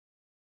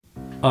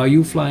Are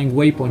you flying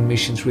waypoint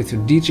missions with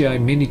your DJI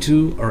Mini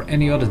 2 or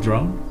any other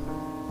drone?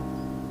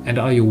 And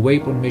are your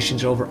waypoint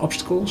missions over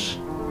obstacles?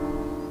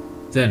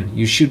 Then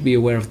you should be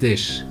aware of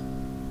this.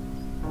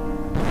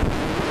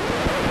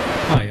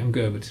 Hi, I'm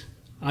Gerbert.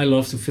 I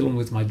love to film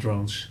with my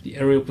drones. The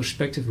aerial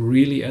perspective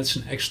really adds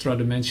an extra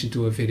dimension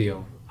to a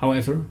video.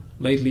 However,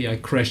 lately I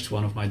crashed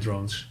one of my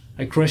drones.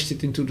 I crashed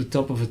it into the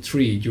top of a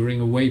tree during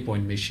a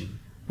waypoint mission.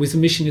 With the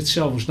mission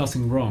itself was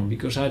nothing wrong,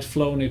 because I had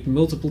flown it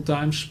multiple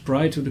times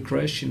prior to the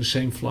crash in the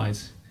same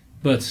flight.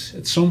 But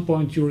at some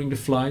point during the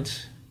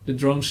flight, the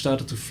drone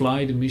started to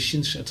fly the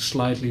missions at a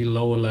slightly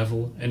lower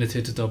level and it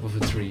hit the top of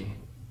a tree.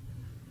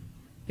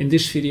 In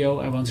this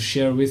video I want to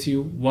share with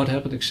you what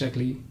happened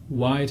exactly,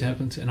 why it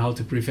happened and how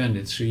to prevent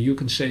it, so you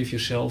can save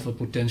yourself a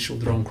potential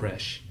drone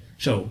crash.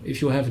 So,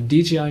 if you have a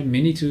DJI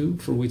Mini 2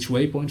 for which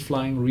waypoint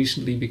flying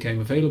recently became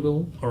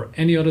available, or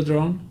any other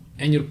drone,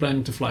 and you're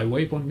planning to fly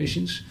waypoint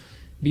missions,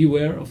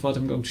 beware of what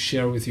I'm going to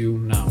share with you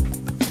now.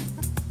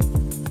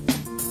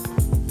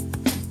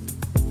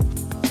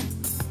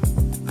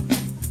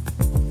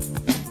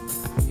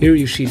 Here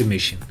you see the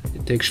mission.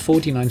 It takes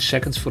 49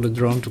 seconds for the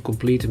drone to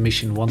complete the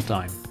mission one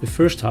time. The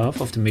first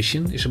half of the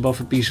mission is above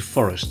a piece of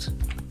forest.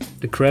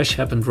 The crash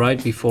happened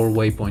right before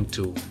waypoint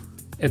 2.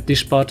 At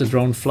this part the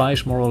drone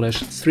flies more or less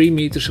 3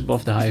 meters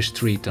above the highest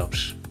tree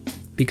tops.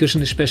 Because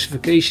in the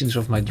specifications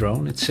of my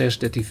drone it says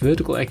that the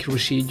vertical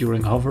accuracy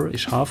during hover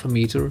is half a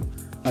meter,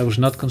 I was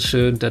not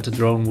concerned that the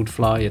drone would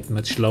fly at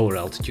much lower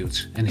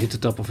altitudes and hit the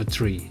top of a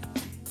tree.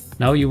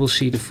 Now you will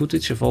see the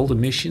footage of all the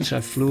missions I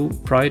flew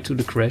prior to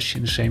the crash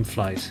in the same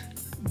flight.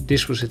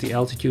 This was at the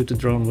altitude the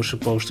drone was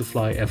supposed to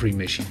fly every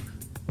mission.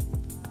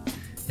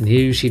 And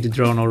here you see the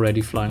drone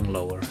already flying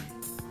lower.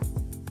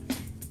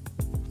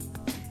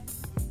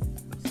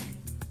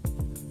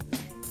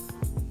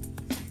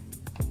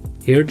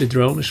 Here the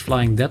drone is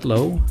flying that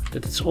low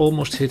that it's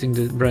almost hitting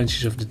the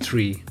branches of the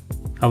tree.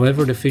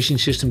 However, the vision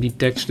system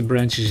detects the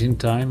branches in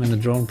time and the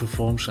drone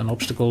performs an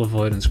obstacle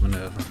avoidance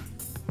maneuver.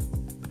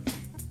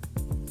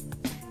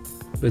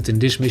 But in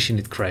this mission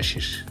it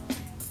crashes.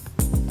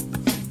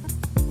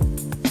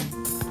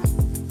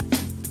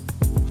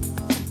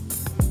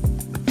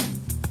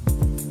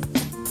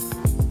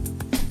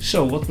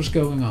 So what was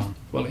going on?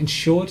 Well, in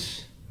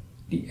short,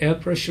 the air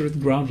pressure at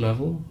ground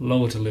level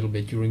lowered a little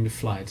bit during the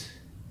flight.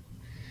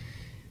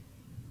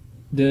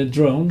 The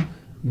drone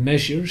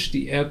measures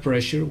the air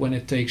pressure when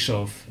it takes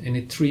off, and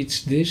it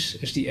treats this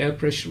as the air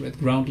pressure at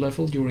ground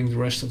level during the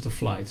rest of the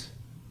flight.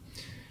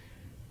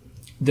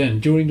 Then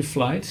during the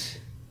flight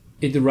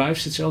it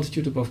derives its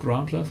altitude above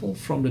ground level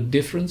from the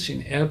difference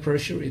in air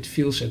pressure it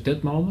feels at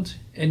that moment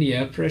and the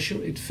air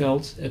pressure it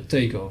felt at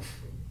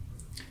takeoff.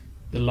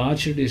 The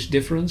larger this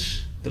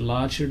difference, the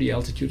larger the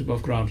altitude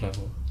above ground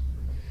level.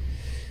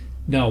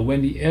 Now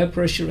when the air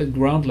pressure at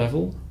ground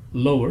level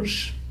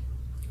lowers,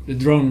 the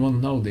drone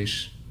won't know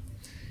this.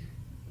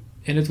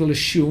 And it will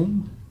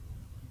assume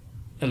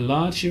a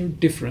larger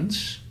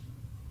difference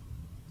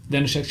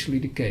than is actually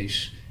the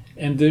case.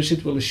 And thus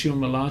it will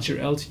assume a larger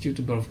altitude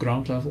above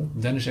ground level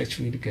than is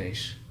actually the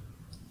case.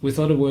 With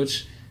other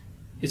words,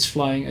 it's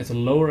flying at a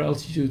lower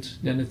altitude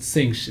than it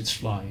thinks it's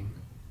flying.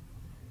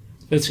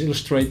 Let's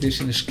illustrate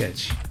this in a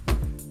sketch.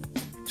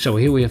 So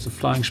here we have the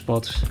flying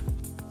spot,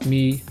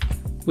 me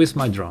with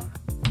my drone.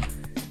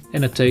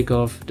 And at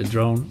takeoff the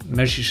drone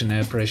measures an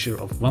air pressure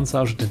of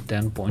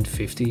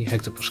 1010.50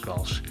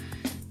 hectopascals.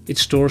 It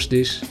stores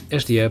this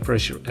as the air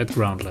pressure at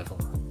ground level.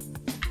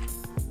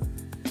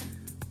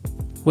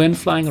 When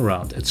flying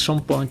around, at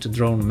some point the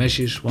drone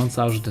measures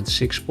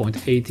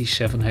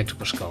 1006.87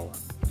 hectopascal.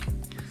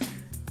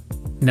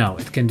 Now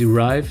it can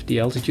derive the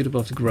altitude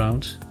above the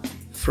ground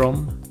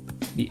from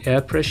the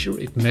air pressure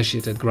it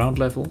measured at ground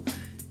level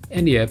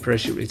and the air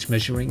pressure it's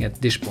measuring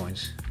at this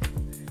point.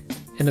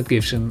 And that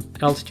gives an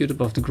altitude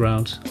above the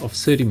ground of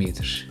 30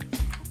 meters.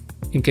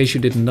 In case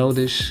you didn't know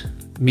this,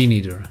 me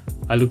neither.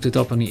 I looked it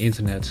up on the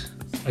internet.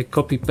 I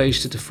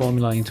copy-pasted the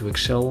formula into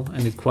Excel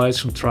and did quite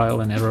some trial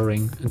and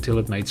erroring until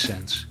it made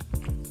sense.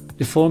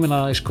 The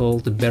formula is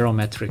called the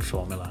barometric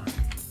formula.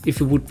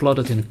 If we would plot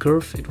it in a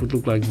curve, it would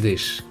look like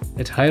this.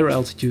 At higher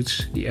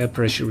altitudes the air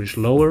pressure is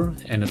lower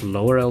and at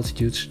lower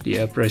altitudes the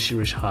air pressure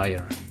is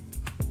higher.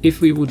 If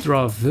we would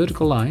draw a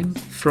vertical line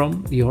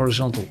from the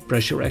horizontal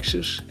pressure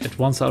axis at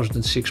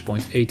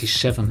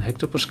 1006.87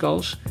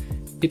 hectopascals,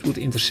 it would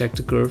intersect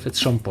the curve at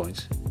some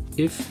point.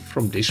 If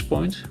from this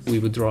point we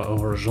would draw a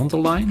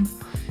horizontal line,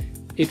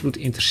 it would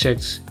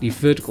intersect the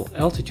vertical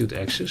altitude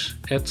axis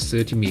at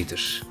 30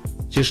 meters,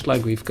 just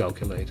like we've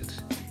calculated.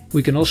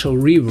 We can also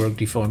rework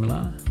the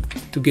formula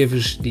to give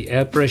us the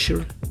air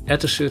pressure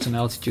at a certain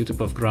altitude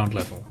above ground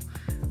level.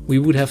 We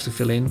would have to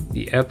fill in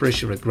the air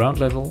pressure at ground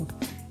level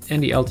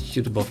and the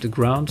altitude above the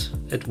ground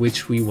at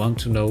which we want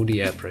to know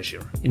the air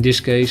pressure. In this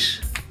case,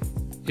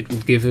 it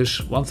would give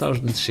us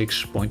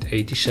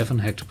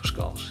 1006.87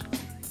 hectopascals.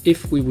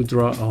 If we would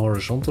draw a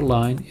horizontal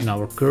line in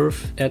our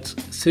curve at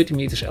 30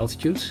 meters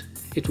altitude,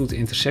 it would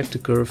intersect the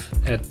curve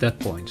at that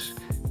point.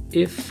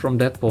 If from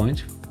that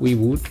point we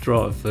would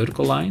draw a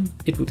vertical line,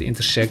 it would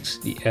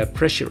intersect the air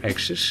pressure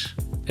axis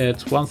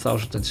at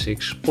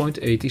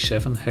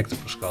 1006.87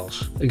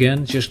 hectopascals.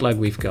 Again, just like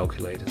we've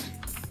calculated.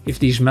 If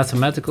these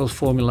mathematical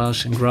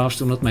formulas and graphs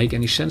do not make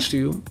any sense to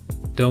you,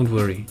 don't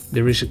worry.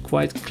 There is a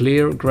quite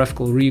clear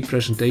graphical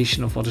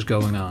representation of what is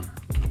going on.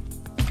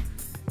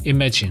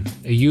 Imagine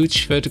a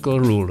huge vertical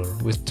ruler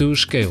with two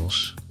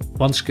scales.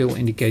 One scale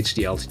indicates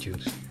the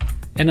altitude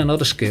and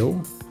another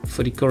scale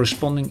for the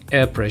corresponding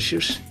air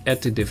pressures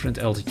at the different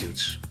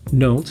altitudes.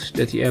 Note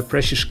that the air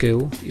pressure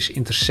scale is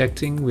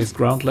intersecting with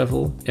ground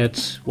level at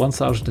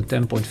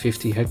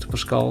 1010.50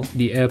 hectopascal,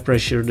 the air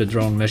pressure the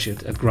drone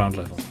measured at ground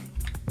level.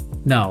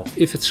 Now,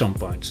 if at some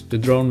point the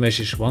drone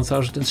measures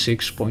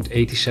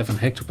 1006.87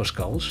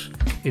 hectopascals,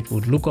 it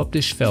would look up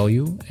this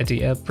value at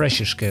the air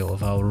pressure scale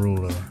of our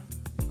ruler.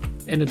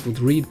 And it would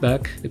read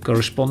back the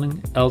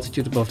corresponding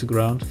altitude above the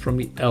ground from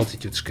the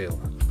altitude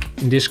scale.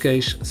 In this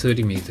case,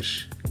 30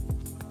 meters.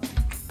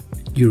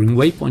 During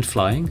waypoint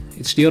flying,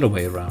 it's the other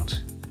way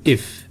around.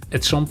 If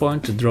at some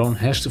point the drone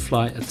has to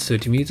fly at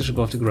 30 meters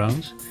above the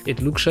ground,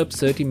 it looks up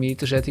 30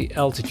 meters at the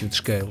altitude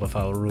scale of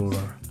our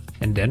ruler.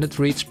 And then it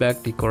reads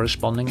back the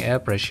corresponding air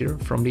pressure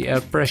from the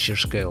air pressure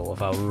scale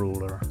of our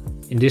ruler.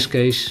 In this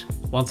case,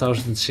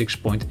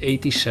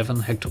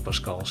 1006.87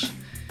 hectopascals.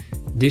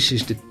 This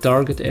is the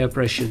target air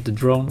pressure the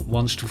drone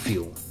wants to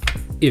feel.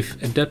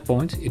 If at that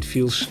point it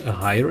feels a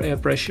higher air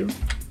pressure,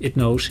 it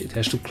knows it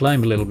has to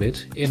climb a little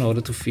bit in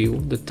order to feel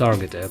the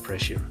target air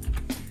pressure.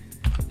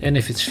 And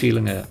if it's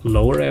feeling a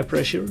lower air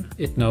pressure,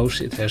 it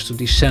knows it has to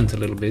descend a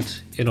little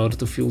bit in order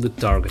to feel the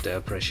target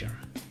air pressure.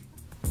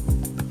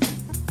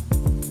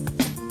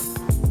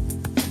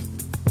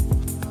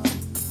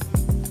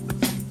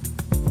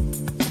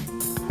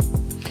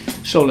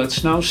 So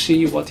let's now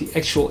see what the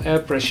actual air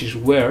pressures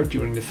were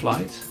during the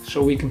flight,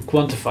 so we can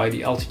quantify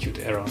the altitude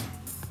error.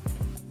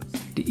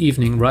 The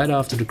evening right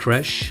after the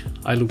crash,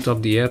 I looked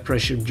up the air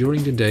pressure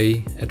during the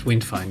day at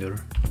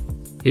Windfinder.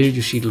 Here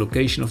you see the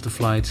location of the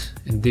flight,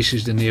 and this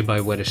is the nearby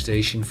weather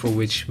station for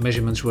which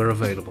measurements were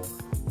available.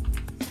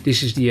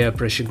 This is the air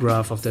pressure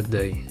graph of that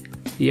day.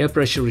 The air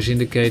pressure is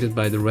indicated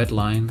by the red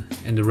line,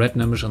 and the red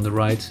numbers on the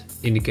right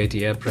indicate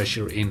the air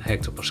pressure in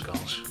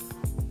hectopascals.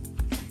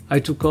 I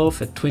took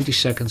off at 20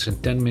 seconds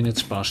and 10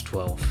 minutes past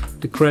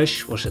 12. The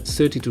crash was at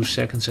 32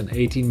 seconds and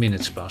 18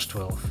 minutes past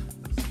 12.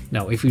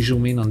 Now if we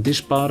zoom in on this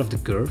part of the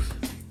curve,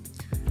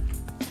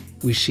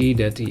 we see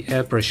that the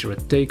air pressure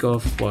at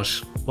takeoff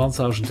was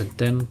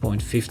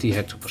 1010.50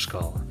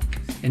 hectopascal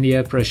and the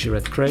air pressure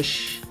at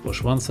crash was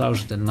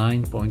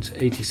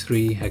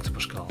 1009.83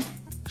 hectopascal.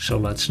 So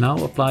let's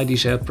now apply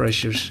these air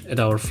pressures at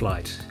our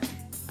flight.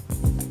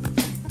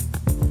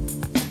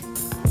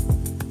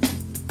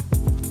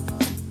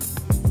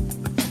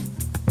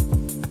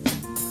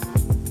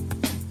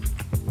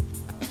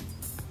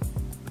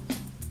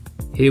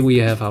 Here we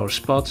have our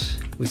spot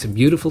with a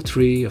beautiful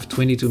tree of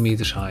 22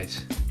 meters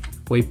height.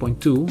 Waypoint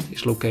 2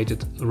 is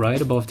located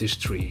right above this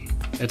tree,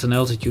 at an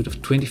altitude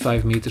of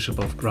 25 meters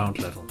above ground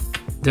level.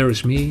 There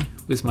is me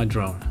with my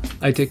drone.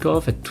 I take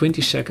off at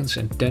 20 seconds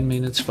and 10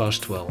 minutes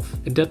past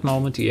 12. At that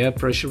moment the air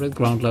pressure at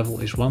ground level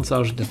is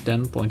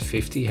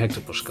 1010.50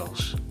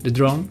 hectopascals. The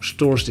drone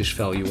stores this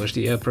value as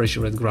the air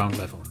pressure at ground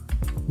level.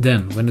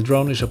 Then, when the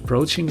drone is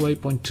approaching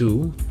waypoint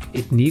 2,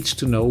 it needs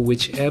to know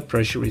which air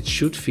pressure it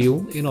should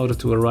feel in order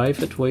to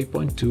arrive at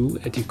waypoint 2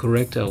 at the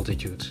correct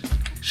altitude.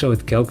 So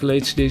it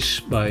calculates this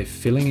by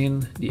filling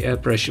in the air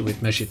pressure it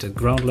measured at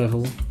ground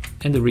level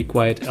and the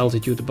required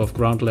altitude above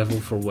ground level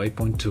for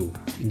waypoint 2,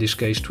 in this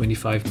case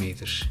 25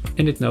 meters.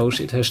 And it knows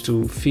it has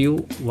to feel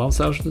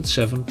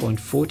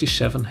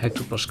 1007.47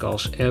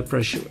 hectopascals air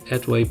pressure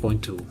at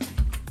waypoint 2.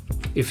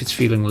 If it's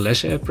feeling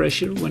less air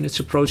pressure when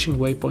it's approaching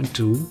waypoint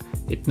 2,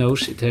 it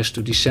knows it has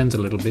to descend a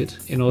little bit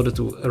in order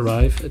to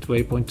arrive at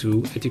waypoint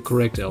 2 at the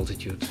correct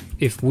altitude.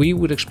 If we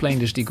would explain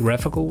this the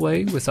graphical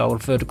way with our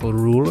vertical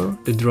ruler,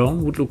 the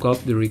drone would look up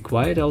the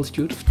required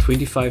altitude of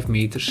 25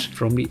 meters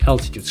from the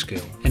altitude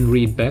scale and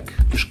read back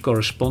the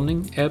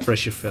corresponding air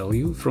pressure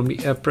value from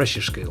the air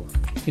pressure scale,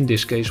 in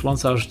this case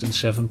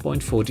 1007.47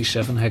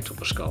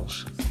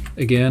 hectopascals.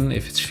 Again,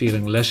 if it's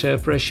feeling less air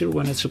pressure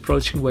when it's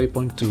approaching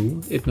waypoint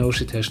 2, it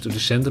knows it has to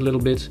descend a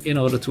little bit in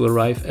order to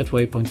arrive at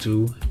waypoint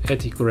 2 at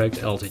the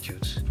correct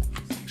altitude.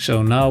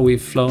 So now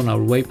we've flown our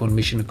waypoint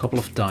mission a couple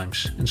of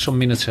times and some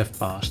minutes have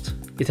passed.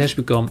 It has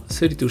become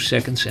 32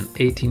 seconds and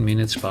 18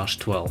 minutes past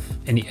 12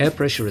 and the air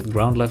pressure at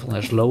ground level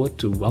has lowered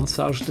to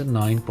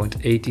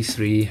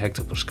 1009.83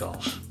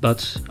 hectopascals.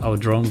 But our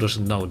drone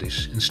doesn't know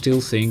this and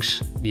still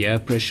thinks the air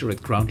pressure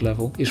at ground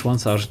level is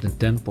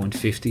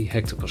 1010.50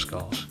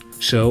 hectopascals.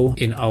 So,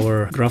 in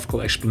our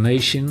graphical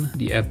explanation,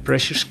 the air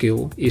pressure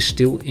scale is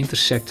still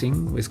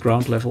intersecting with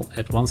ground level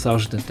at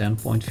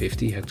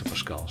 1010.50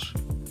 hectopascals.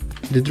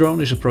 The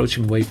drone is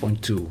approaching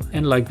waypoint 2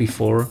 and like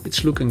before,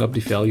 it's looking up the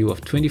value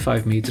of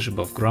 25 meters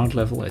above ground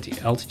level at the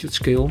altitude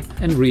scale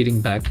and reading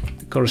back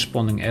the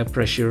corresponding air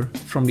pressure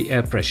from the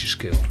air pressure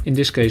scale, in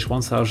this case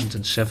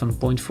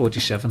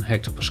 1007.47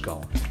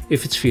 hectopascal.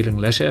 If it's feeling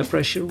less air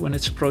pressure when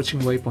it's approaching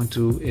waypoint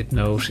 2, it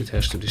knows it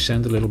has to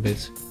descend a little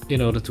bit in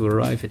order to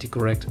arrive at the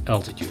correct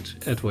altitude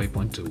at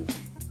waypoint 2.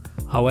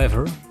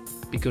 However,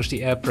 because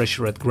the air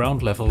pressure at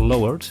ground level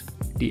lowered,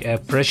 the air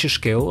pressure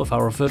scale of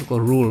our vertical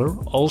ruler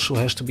also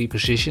has to be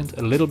positioned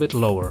a little bit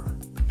lower.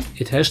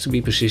 It has to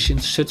be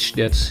positioned such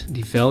that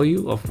the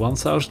value of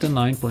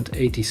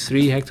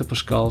 1009.83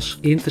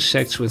 hectopascals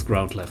intersects with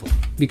ground level.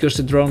 Because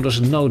the drone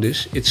doesn't know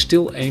this, it's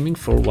still aiming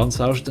for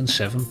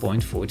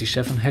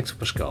 1007.47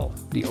 hectopascal,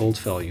 the old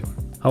value.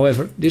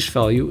 However, this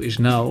value is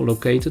now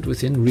located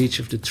within reach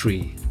of the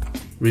tree,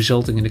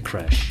 resulting in a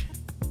crash.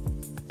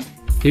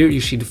 Here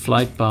you see the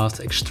flight path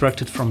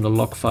extracted from the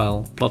log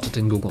file plotted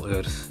in Google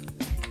Earth.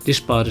 This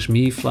part is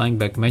me flying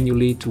back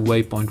manually to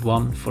waypoint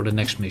 1 for the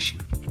next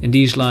mission. And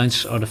these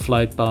lines are the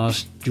flight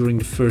paths during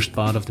the first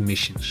part of the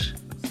missions.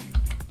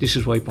 This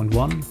is waypoint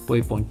 1,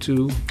 waypoint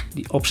 2,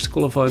 the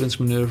obstacle avoidance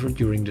maneuver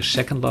during the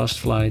second last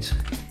flight,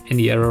 and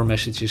the error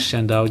messages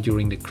sent out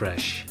during the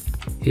crash.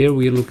 Here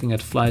we are looking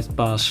at flight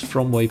paths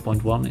from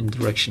waypoint 1 in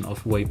direction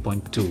of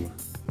waypoint 2.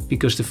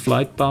 Because the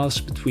flight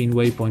paths between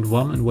waypoint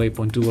 1 and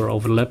waypoint 2 are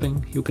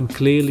overlapping, you can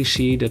clearly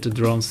see that the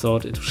drone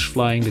thought it was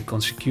flying the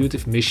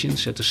consecutive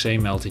missions at the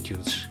same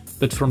altitudes.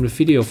 But from the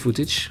video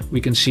footage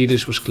we can see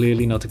this was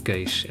clearly not the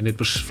case and it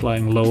was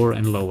flying lower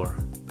and lower.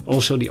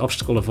 Also, the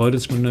obstacle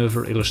avoidance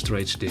maneuver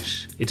illustrates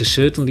this. It is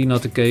certainly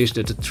not the case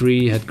that the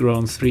tree had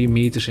grown 3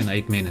 meters in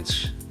 8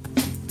 minutes.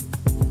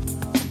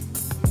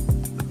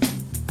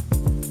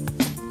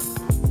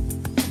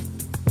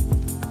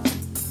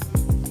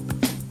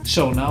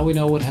 So now we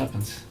know what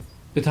happened.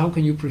 But how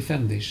can you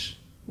prevent this?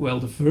 Well,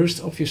 the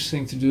first obvious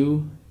thing to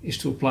do is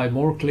to apply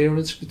more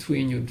clearance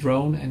between your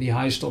drone and the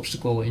highest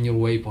obstacle in your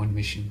waypoint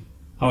mission.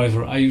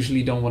 However, I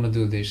usually don't want to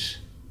do this.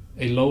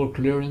 A lower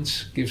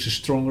clearance gives a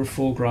stronger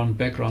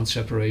foreground-background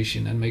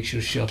separation and makes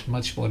your shot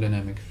much more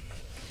dynamic.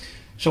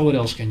 So what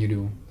else can you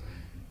do?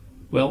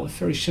 Well, a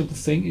very simple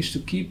thing is to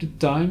keep the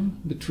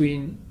time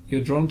between your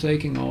drone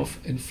taking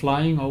off and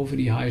flying over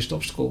the highest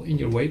obstacle in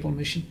your waypoint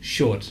mission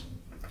short.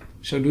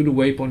 So do the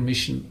waypoint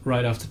mission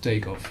right after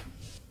takeoff.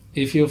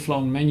 If you've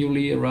flown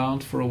manually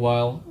around for a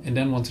while and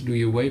then want to do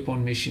your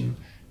waypoint mission,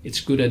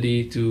 it's a good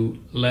idea to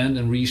land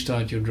and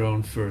restart your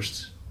drone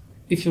first.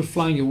 If you're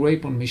flying your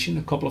waypoint mission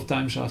a couple of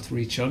times after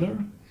each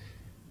other,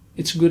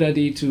 it's a good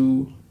idea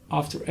to,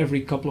 after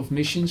every couple of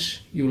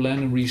missions, you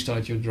land and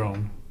restart your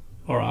drone.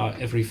 Or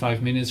every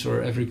 5 minutes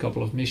or every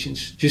couple of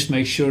missions. Just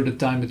make sure the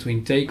time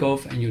between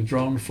takeoff and your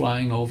drone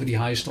flying over the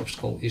highest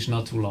obstacle is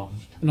not too long.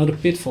 Another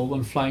pitfall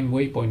when flying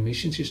waypoint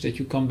missions is that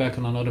you come back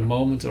on another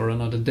moment or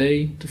another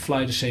day to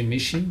fly the same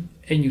mission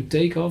and you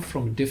take off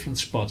from a different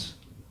spot.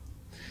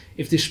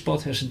 If this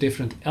spot has a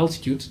different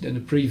altitude than the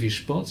previous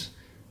spot,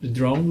 the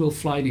drone will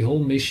fly the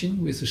whole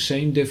mission with the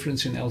same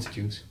difference in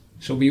altitude.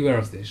 So beware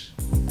of this.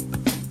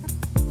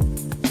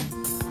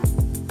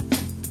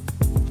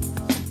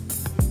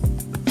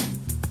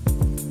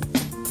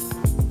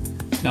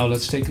 Now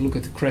let's take a look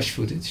at the crash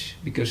footage,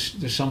 because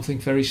there's something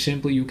very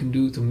simple you can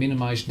do to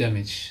minimize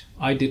damage.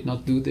 I did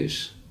not do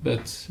this,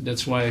 but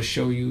that's why I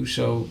show you,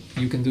 so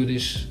you can do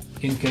this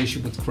in case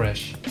you would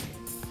crash.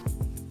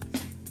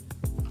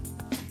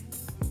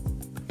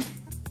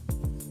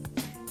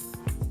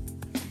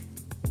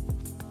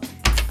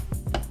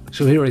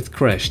 So here it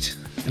crashed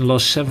and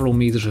lost several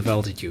meters of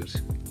altitude,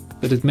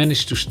 but it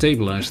managed to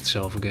stabilize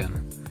itself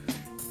again.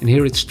 And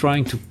here it's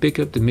trying to pick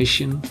up the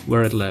mission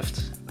where it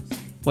left.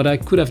 What I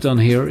could have done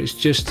here is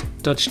just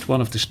touched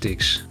one of the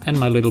sticks and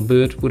my little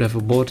bird would have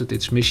aborted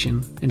its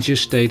mission and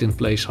just stayed in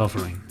place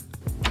hovering.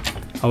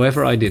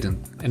 However, I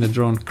didn't, and the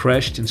drone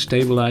crashed and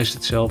stabilized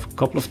itself a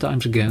couple of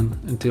times again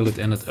until it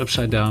ended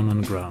upside down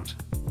on the ground.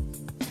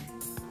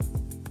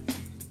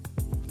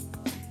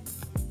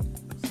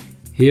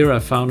 Here I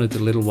found it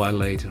a little while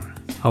later.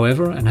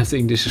 However, and I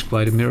think this is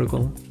quite a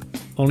miracle,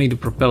 only the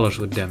propellers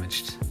were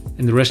damaged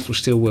and the rest was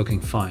still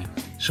working fine.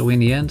 So in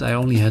the end I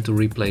only had to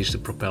replace the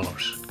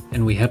propellers.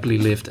 And we happily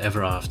lived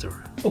ever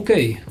after.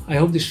 Okay, I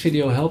hope this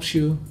video helps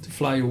you to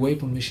fly your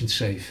waypoint mission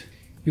safe.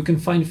 You can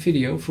find a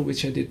video for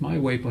which I did my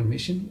waypoint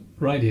mission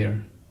right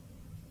here.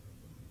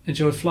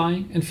 Enjoy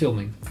flying and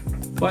filming.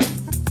 Bye!